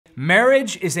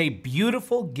Marriage is a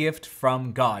beautiful gift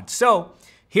from God. So,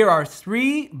 here are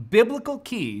 3 biblical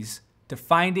keys to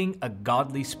finding a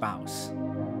godly spouse.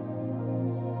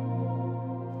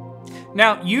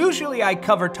 Now, usually I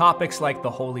cover topics like the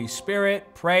Holy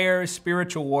Spirit, prayer,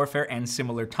 spiritual warfare, and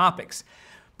similar topics.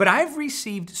 But I've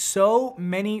received so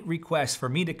many requests for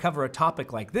me to cover a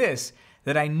topic like this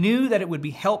that I knew that it would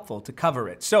be helpful to cover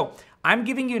it. So, I'm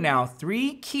giving you now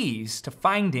 3 keys to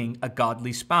finding a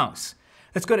godly spouse.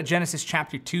 Let's go to Genesis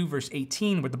chapter 2, verse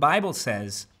 18, where the Bible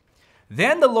says,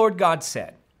 "Then the Lord God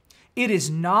said, 'It is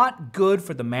not good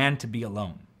for the man to be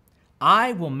alone.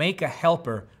 I will make a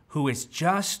helper who is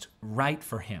just right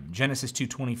for him.'" Genesis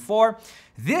 2:24.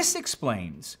 This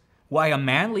explains why a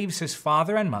man leaves his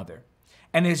father and mother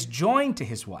and is joined to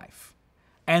his wife,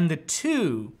 and the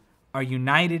two are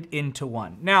united into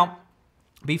one. Now,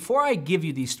 before I give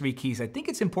you these 3 keys, I think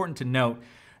it's important to note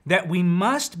that we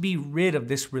must be rid of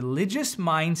this religious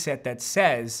mindset that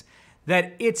says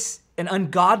that it's an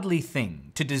ungodly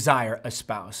thing to desire a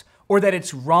spouse, or that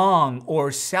it's wrong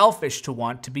or selfish to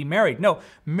want to be married. No,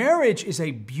 marriage is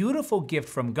a beautiful gift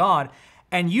from God,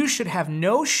 and you should have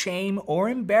no shame or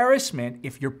embarrassment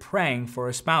if you're praying for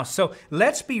a spouse. So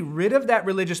let's be rid of that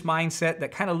religious mindset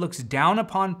that kind of looks down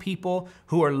upon people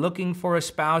who are looking for a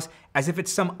spouse as if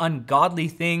it's some ungodly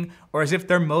thing or as if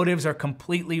their motives are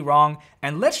completely wrong.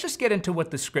 And let's just get into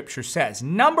what the scripture says.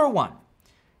 Number 1,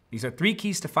 these are 3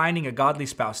 keys to finding a godly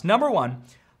spouse. Number 1,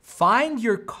 find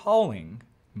your calling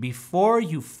before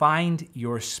you find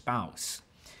your spouse.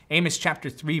 Amos chapter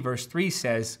 3, verse 3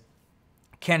 says,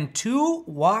 "Can 2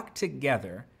 walk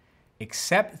together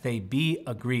except they be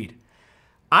agreed?"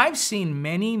 I've seen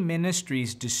many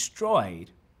ministries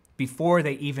destroyed before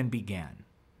they even began.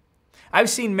 I've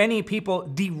seen many people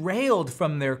derailed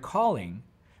from their calling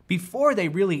before they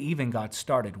really even got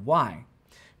started. Why?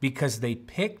 Because they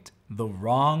picked the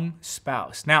wrong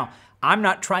spouse. Now, I'm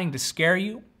not trying to scare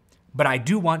you, but I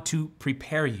do want to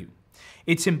prepare you.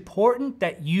 It's important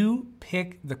that you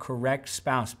pick the correct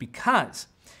spouse, because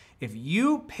if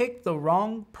you pick the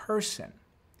wrong person,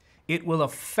 it will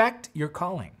affect your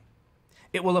calling.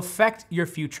 It will affect your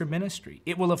future ministry.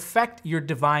 It will affect your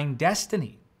divine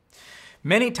destiny.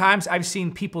 Many times I've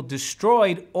seen people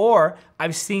destroyed, or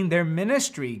I've seen their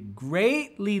ministry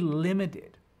greatly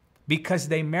limited because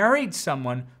they married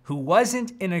someone who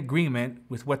wasn't in agreement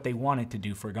with what they wanted to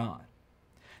do for God.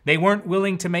 They weren't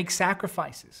willing to make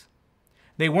sacrifices.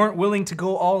 They weren't willing to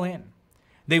go all in.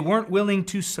 They weren't willing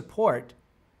to support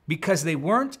because they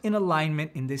weren't in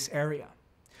alignment in this area.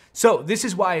 So this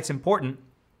is why it's important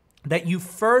that you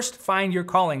first find your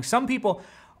calling. Some people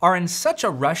are in such a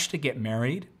rush to get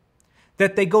married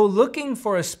that they go looking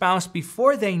for a spouse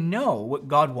before they know what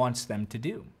God wants them to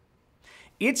do.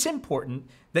 It's important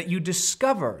that you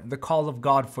discover the call of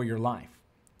God for your life,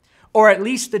 or at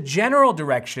least the general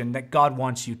direction that God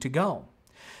wants you to go.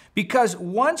 Because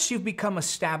once you've become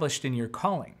established in your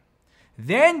calling,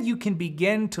 then you can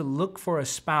begin to look for a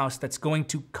spouse that's going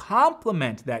to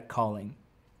complement that calling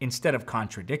instead of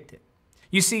contradict it.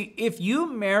 You see, if you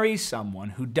marry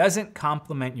someone who doesn't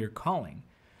complement your calling,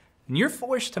 then you're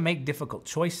forced to make difficult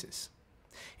choices.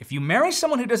 If you marry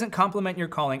someone who doesn't complement your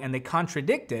calling and they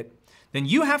contradict it, then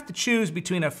you have to choose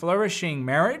between a flourishing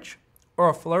marriage or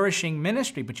a flourishing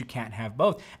ministry, but you can't have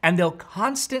both. And they'll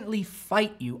constantly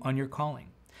fight you on your calling.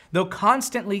 They'll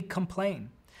constantly complain.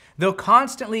 They'll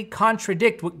constantly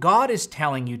contradict what God is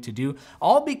telling you to do,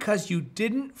 all because you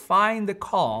didn't find the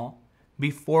call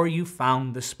before you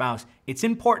found the spouse. It's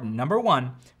important. Number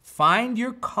 1, find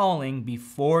your calling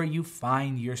before you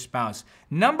find your spouse.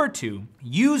 Number 2,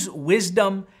 use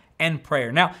wisdom and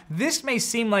prayer. Now, this may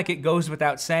seem like it goes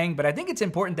without saying, but I think it's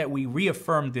important that we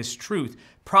reaffirm this truth.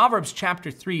 Proverbs chapter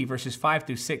 3, verses 5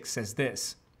 through 6 says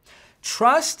this: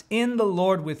 "Trust in the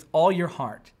Lord with all your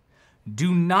heart.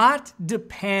 Do not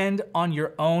depend on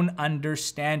your own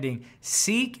understanding.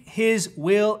 Seek his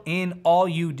will in all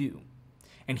you do,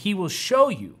 and he will show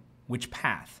you which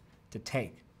path to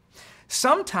take."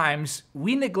 Sometimes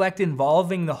we neglect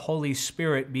involving the Holy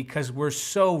Spirit because we're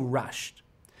so rushed.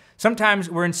 Sometimes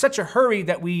we're in such a hurry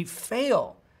that we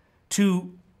fail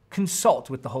to consult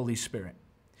with the Holy Spirit.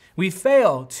 We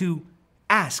fail to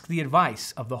ask the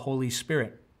advice of the Holy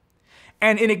Spirit.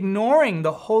 And in ignoring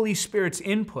the Holy Spirit's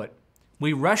input,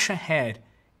 we rush ahead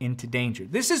into danger.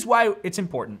 This is why it's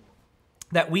important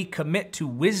that we commit to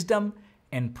wisdom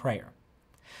and prayer.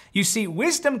 You see,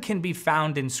 wisdom can be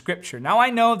found in Scripture. Now, I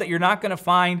know that you're not going to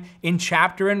find in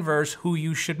chapter and verse who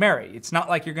you should marry. It's not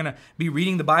like you're going to be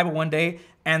reading the Bible one day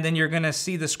and then you're going to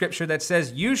see the Scripture that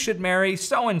says you should marry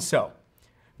so-and-so,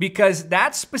 because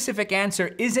that specific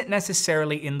answer isn't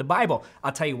necessarily in the Bible.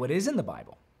 I'll tell you what is in the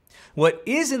Bible. What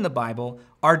is in the Bible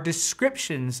are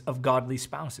descriptions of godly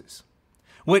spouses.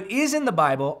 What is in the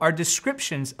Bible are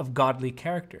descriptions of godly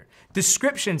character,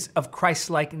 descriptions of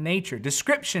Christ-like nature,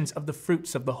 descriptions of the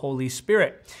fruits of the Holy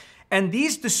Spirit. And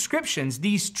these descriptions,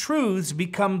 these truths,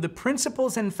 become the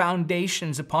principles and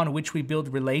foundations upon which we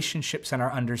build relationships and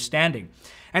our understanding.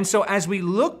 And so as we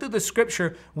look through the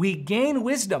Scripture, we gain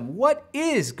wisdom. What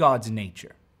is God's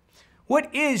nature?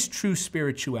 What is true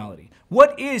spirituality?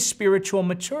 What is spiritual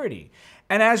maturity?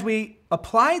 And as we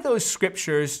apply those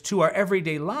Scriptures to our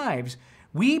everyday lives,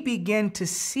 we begin to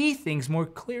see things more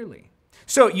clearly.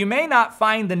 So you may not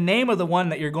find the name of the one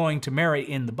that you're going to marry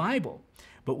in the Bible,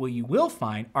 but what you will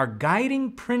find are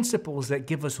guiding principles that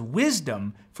give us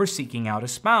wisdom for seeking out a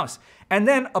spouse. And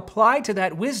then apply to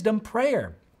that wisdom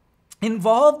prayer.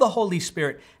 Involve the Holy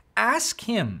Spirit. Ask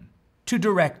Him to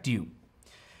direct you.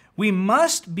 We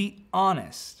must be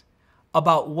honest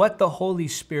about what the Holy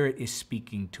Spirit is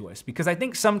speaking to us, because I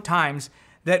think sometimes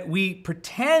that we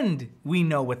pretend we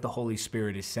know what the Holy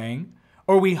Spirit is saying,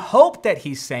 or we hope that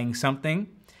He's saying something,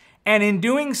 and in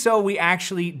doing so, we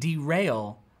actually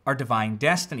derail our divine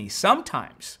destiny.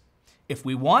 Sometimes, if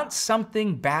we want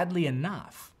something badly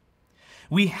enough,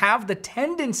 we have the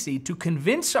tendency to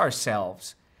convince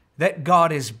ourselves that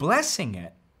God is blessing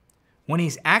it when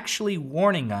He's actually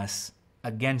warning us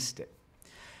against it.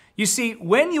 You see,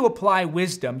 when you apply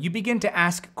wisdom, you begin to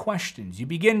ask questions. You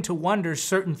begin to wonder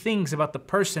certain things about the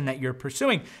person that you're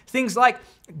pursuing. Things like,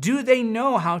 do they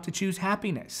know how to choose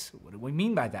happiness? What do we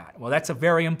mean by that? Well, that's a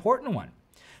very important one.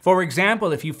 For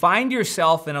example, if you find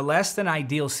yourself in a less than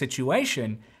ideal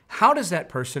situation, how does that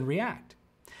person react?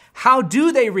 How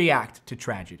do they react to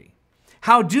tragedy?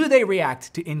 How do they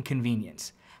react to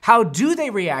inconvenience? How do they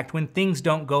react when things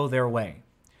don't go their way?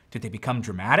 Do they become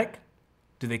dramatic?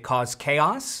 Do they cause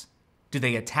chaos? Do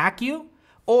they attack you?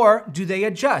 Or do they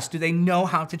adjust? Do they know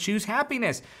how to choose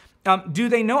happiness? Do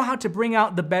they know how to bring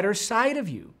out the better side of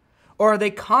you? Or are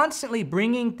they constantly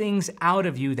bringing things out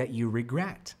of you that you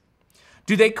regret?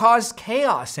 Do they cause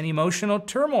chaos and emotional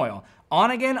turmoil? On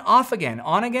again, off again,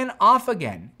 on again, off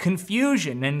again.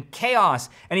 Confusion and chaos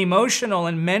and emotional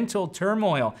and mental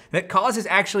turmoil that causes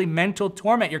actually mental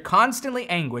torment. You're constantly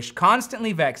anguished,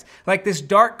 constantly vexed, like this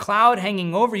dark cloud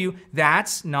hanging over you.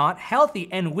 That's not healthy.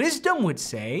 And wisdom would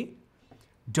say,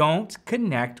 don't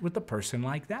connect with a person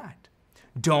like that.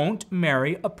 Don't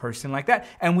marry a person like that.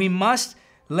 And we must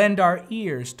lend our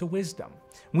ears to wisdom.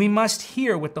 We must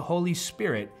hear what the Holy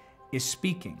Spirit is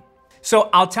speaking.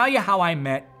 So I'll tell you how I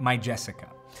met my Jessica.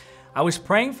 I was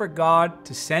praying for God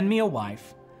to send me a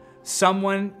wife,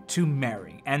 someone to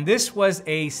marry. And this was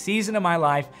a season of my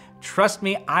life. Trust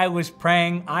me, I was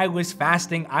praying, I was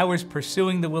fasting, I was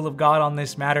pursuing the will of God on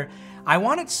this matter. I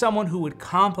wanted someone who would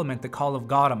complement the call of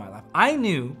God on my life. I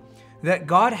knew that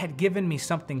God had given me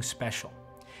something special,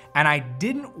 and I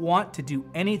didn't want to do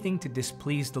anything to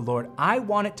displease the Lord. I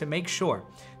wanted to make sure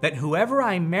that whoever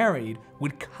I married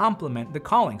would complement the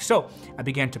calling. So I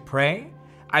began to pray.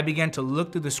 I began to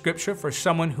look through the Scripture for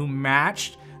someone who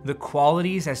matched the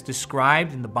qualities as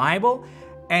described in the Bible.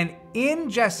 And in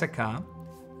Jessica,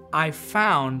 I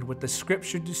found what the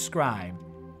Scripture described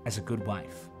as a good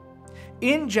wife.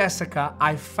 In Jessica,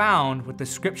 I found what the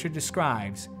Scripture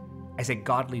describes as a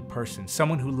godly person,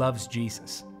 someone who loves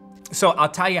Jesus. So I'll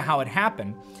tell you how it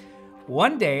happened.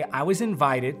 One day I was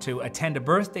invited to attend a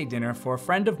birthday dinner for a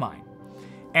friend of mine.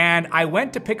 And I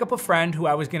went to pick up a friend who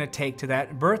I was gonna take to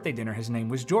that birthday dinner. His name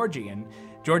was Georgie. And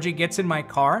Georgie gets in my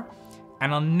car,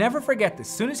 and I'll never forget this.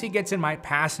 As soon as he gets in my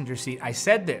passenger seat, I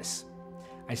said this.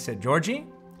 I said, Georgie,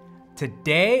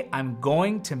 today I'm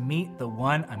going to meet the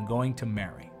one I'm going to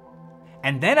marry.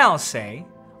 And then I'll say,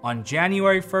 on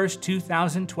January 1st,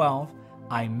 2012,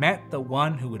 I met the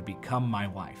one who would become my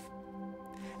wife.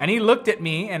 And he looked at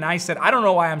me and I said, I don't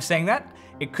know why I'm saying that.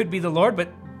 It could be the Lord,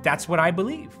 but that's what I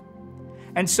believe.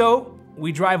 And so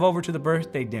we drive over to the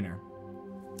birthday dinner.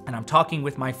 And I'm talking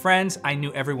with my friends. I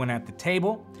knew everyone at the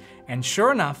table. And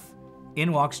sure enough,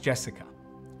 in walks Jessica.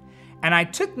 And I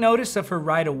took notice of her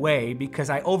right away because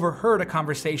I overheard a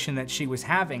conversation that she was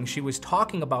having. She was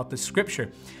talking about the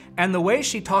Scripture. And the way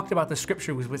she talked about the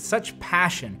Scripture was with such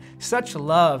passion, such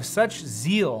love, such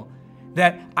zeal,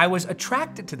 that I was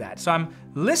attracted to that. So I'm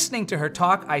listening to her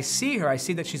talk. I see her. I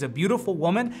see that she's a beautiful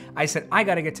woman. I said, I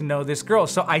got to get to know this girl.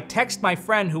 So I text my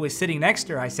friend who was sitting next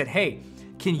to her. I said, hey,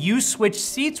 can you switch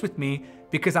seats with me?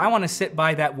 Because I want to sit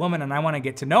by that woman and I want to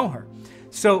get to know her.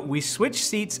 So we switched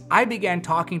seats. I began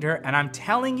talking to her. And I'm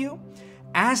telling you,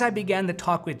 as I began to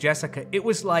talk with Jessica, it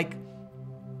was like,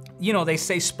 you know, they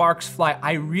say sparks fly.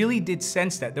 I really did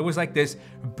sense that. There was like this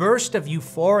burst of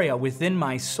euphoria within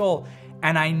my soul.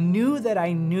 And I knew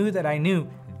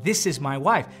this is my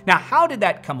wife. Now, how did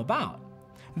that come about?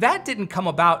 That didn't come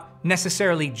about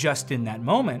necessarily just in that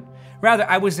moment. Rather,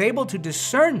 I was able to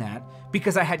discern that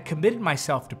because I had committed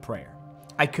myself to prayer.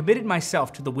 I committed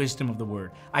myself to the wisdom of the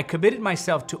word. I committed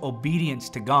myself to obedience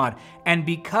to God. And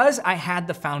because I had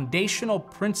the foundational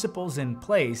principles in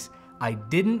place, I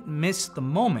didn't miss the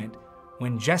moment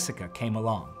when Jessica came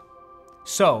along.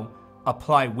 So,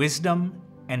 apply wisdom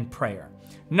and prayer.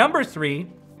 Number 3,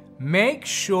 make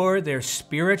sure they're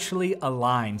spiritually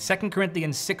aligned. 2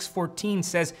 Corinthians 6:14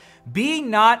 says, "Be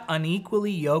not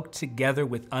unequally yoked together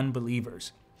with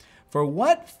unbelievers. For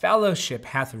what fellowship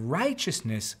hath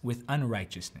righteousness with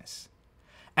unrighteousness?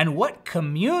 And what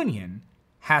communion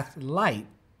hath light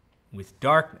with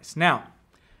darkness?" Now,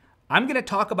 I'm going to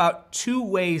talk about 2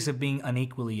 ways of being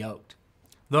unequally yoked.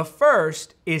 The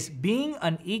first is being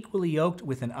unequally yoked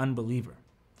with an unbeliever.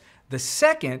 The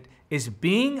second is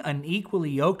being unequally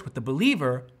yoked with the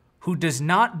believer who does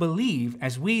not believe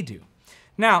as we do.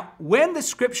 Now, when the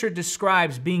scripture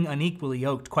describes being unequally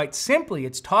yoked, quite simply,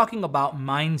 it's talking about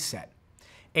mindset,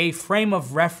 a frame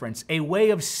of reference, a way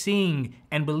of seeing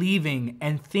and believing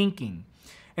and thinking.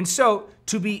 And so,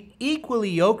 to be equally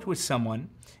yoked with someone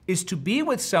is to be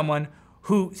with someone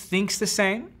who thinks the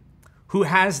same, who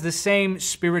has the same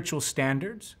spiritual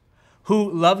standards,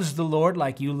 who loves the Lord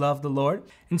like you love the Lord.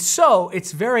 And so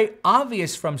it's very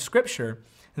obvious from Scripture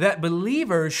that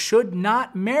believers should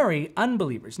not marry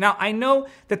unbelievers. Now, I know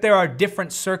that there are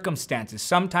different circumstances.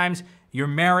 Sometimes you're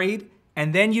married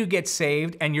and then you get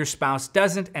saved and your spouse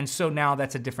doesn't, and so now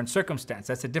that's a different circumstance.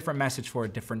 That's a different message for a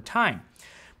different time.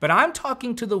 But I'm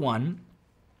talking to the one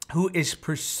who is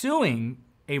pursuing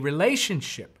a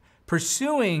relationship,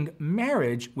 pursuing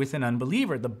marriage with an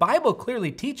unbeliever. The Bible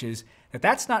clearly teaches that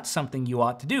that's not something you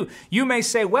ought to do. You may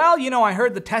say, well, I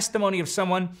heard the testimony of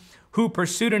someone who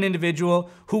pursued an individual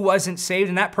who wasn't saved,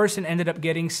 and that person ended up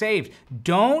getting saved.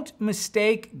 Don't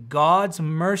mistake God's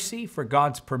mercy for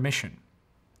God's permission.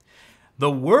 The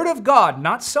Word of God,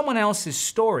 not someone else's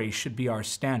story, should be our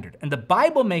standard. And the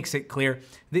Bible makes it clear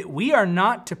that we are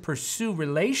not to pursue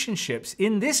relationships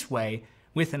in this way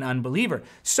with an unbeliever.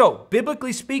 So,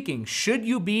 biblically speaking, should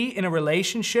you be in a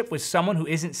relationship with someone who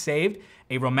isn't saved,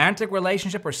 a romantic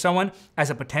relationship or someone as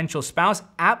a potential spouse?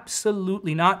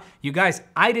 Absolutely not. You guys,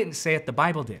 I didn't say it, the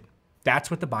Bible did. That's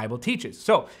what the Bible teaches.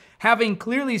 So, having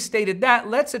clearly stated that,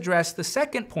 let's address the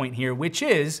second point here, which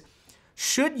is,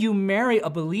 should you marry a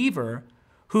believer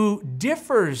who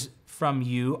differs from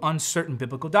you on certain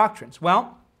biblical doctrines?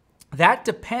 Well, that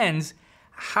depends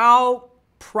how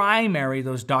primary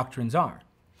those doctrines are.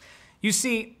 You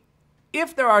see,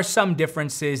 if there are some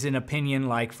differences in opinion,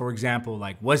 like, for example,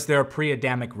 was there a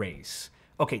pre-Adamic race?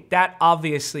 Okay, that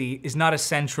obviously is not a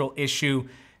central issue.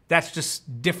 That's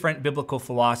just different biblical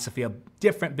philosophy, a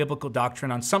different biblical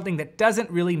doctrine on something that doesn't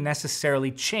really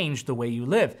necessarily change the way you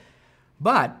live.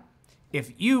 But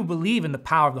if you believe in the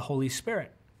power of the Holy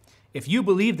Spirit, if you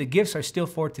believe the gifts are still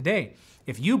for today,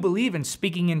 if you believe in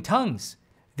speaking in tongues,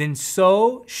 then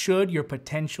so should your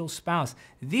potential spouse.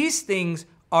 These things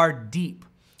are deep.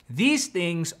 These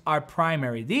things are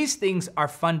primary. These things are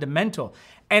fundamental.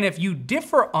 And if you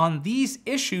differ on these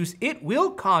issues, it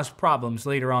will cause problems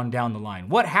later on down the line.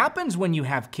 What happens when you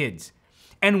have kids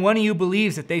and one of you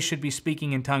believes that they should be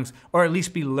speaking in tongues, or at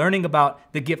least be learning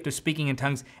about the gift of speaking in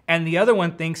tongues, and the other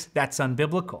one thinks that's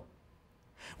unbiblical?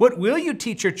 What will you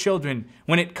teach your children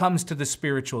when it comes to the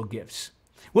spiritual gifts?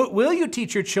 What will you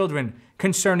teach your children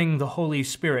concerning the Holy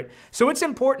Spirit? So it's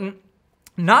important,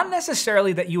 not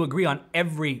necessarily that you agree on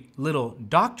every little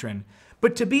doctrine,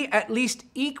 but to be at least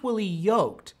equally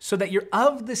yoked so that you're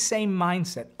of the same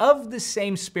mindset, of the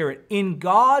same spirit in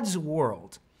God's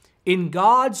world, in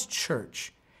God's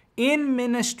church, in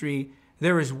ministry.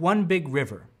 There is one big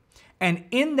river, and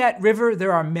in that river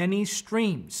there are many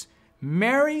streams.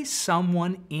 Marry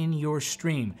someone in your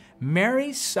stream.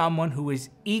 Marry someone who is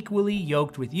equally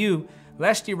yoked with you,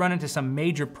 lest you run into some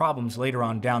major problems later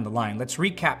on down the line. Let's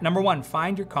recap. Number 1,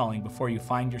 find your calling before you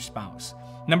find your spouse.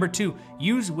 Number 2,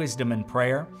 use wisdom and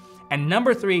prayer. And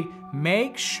number 3,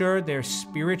 make sure they're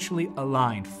spiritually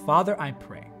aligned. Father, I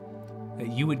pray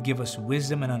that you would give us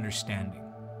wisdom and understanding.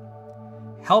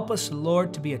 Help us,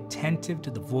 Lord, to be attentive to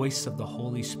the voice of the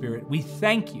Holy Spirit. We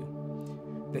thank you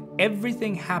that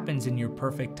everything happens in your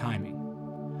perfect timing.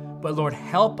 But Lord,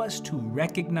 help us to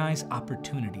recognize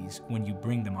opportunities when you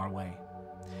bring them our way.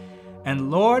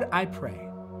 And Lord, I pray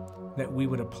that we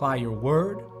would apply your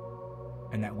word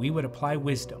and that we would apply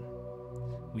wisdom.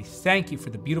 We thank you for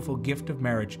the beautiful gift of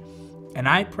marriage. And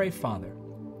I pray, Father,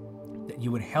 that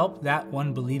you would help that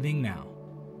one believing now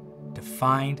to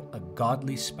find a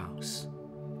godly spouse.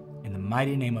 In the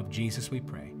mighty name of Jesus we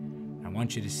pray.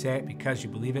 want you to say it because you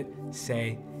believe it.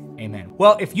 Say amen.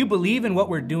 Well, if you believe in what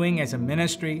we're doing as a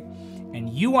ministry and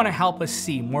you want to help us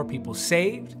see more people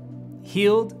saved,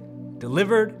 healed,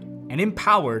 delivered, and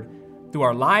empowered through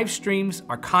our live streams,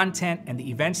 our content, and the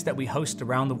events that we host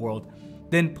around the world,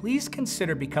 then please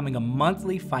consider becoming a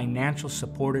monthly financial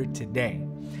supporter today.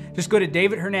 Just go to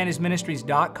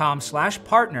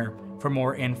davidhernandezministries.com/partner for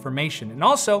more information. And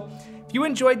also, if you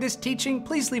enjoyed this teaching,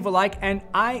 please leave a like, and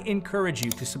I encourage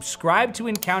you to subscribe to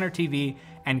Encounter TV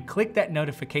and click that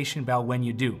notification bell when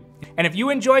you do. And if you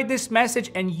enjoyed this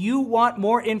message and you want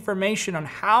more information on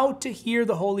how to hear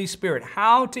the Holy Spirit,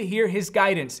 how to hear His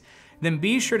guidance, then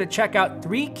be sure to check out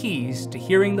 3 keys to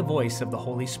hearing the voice of the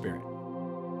Holy Spirit.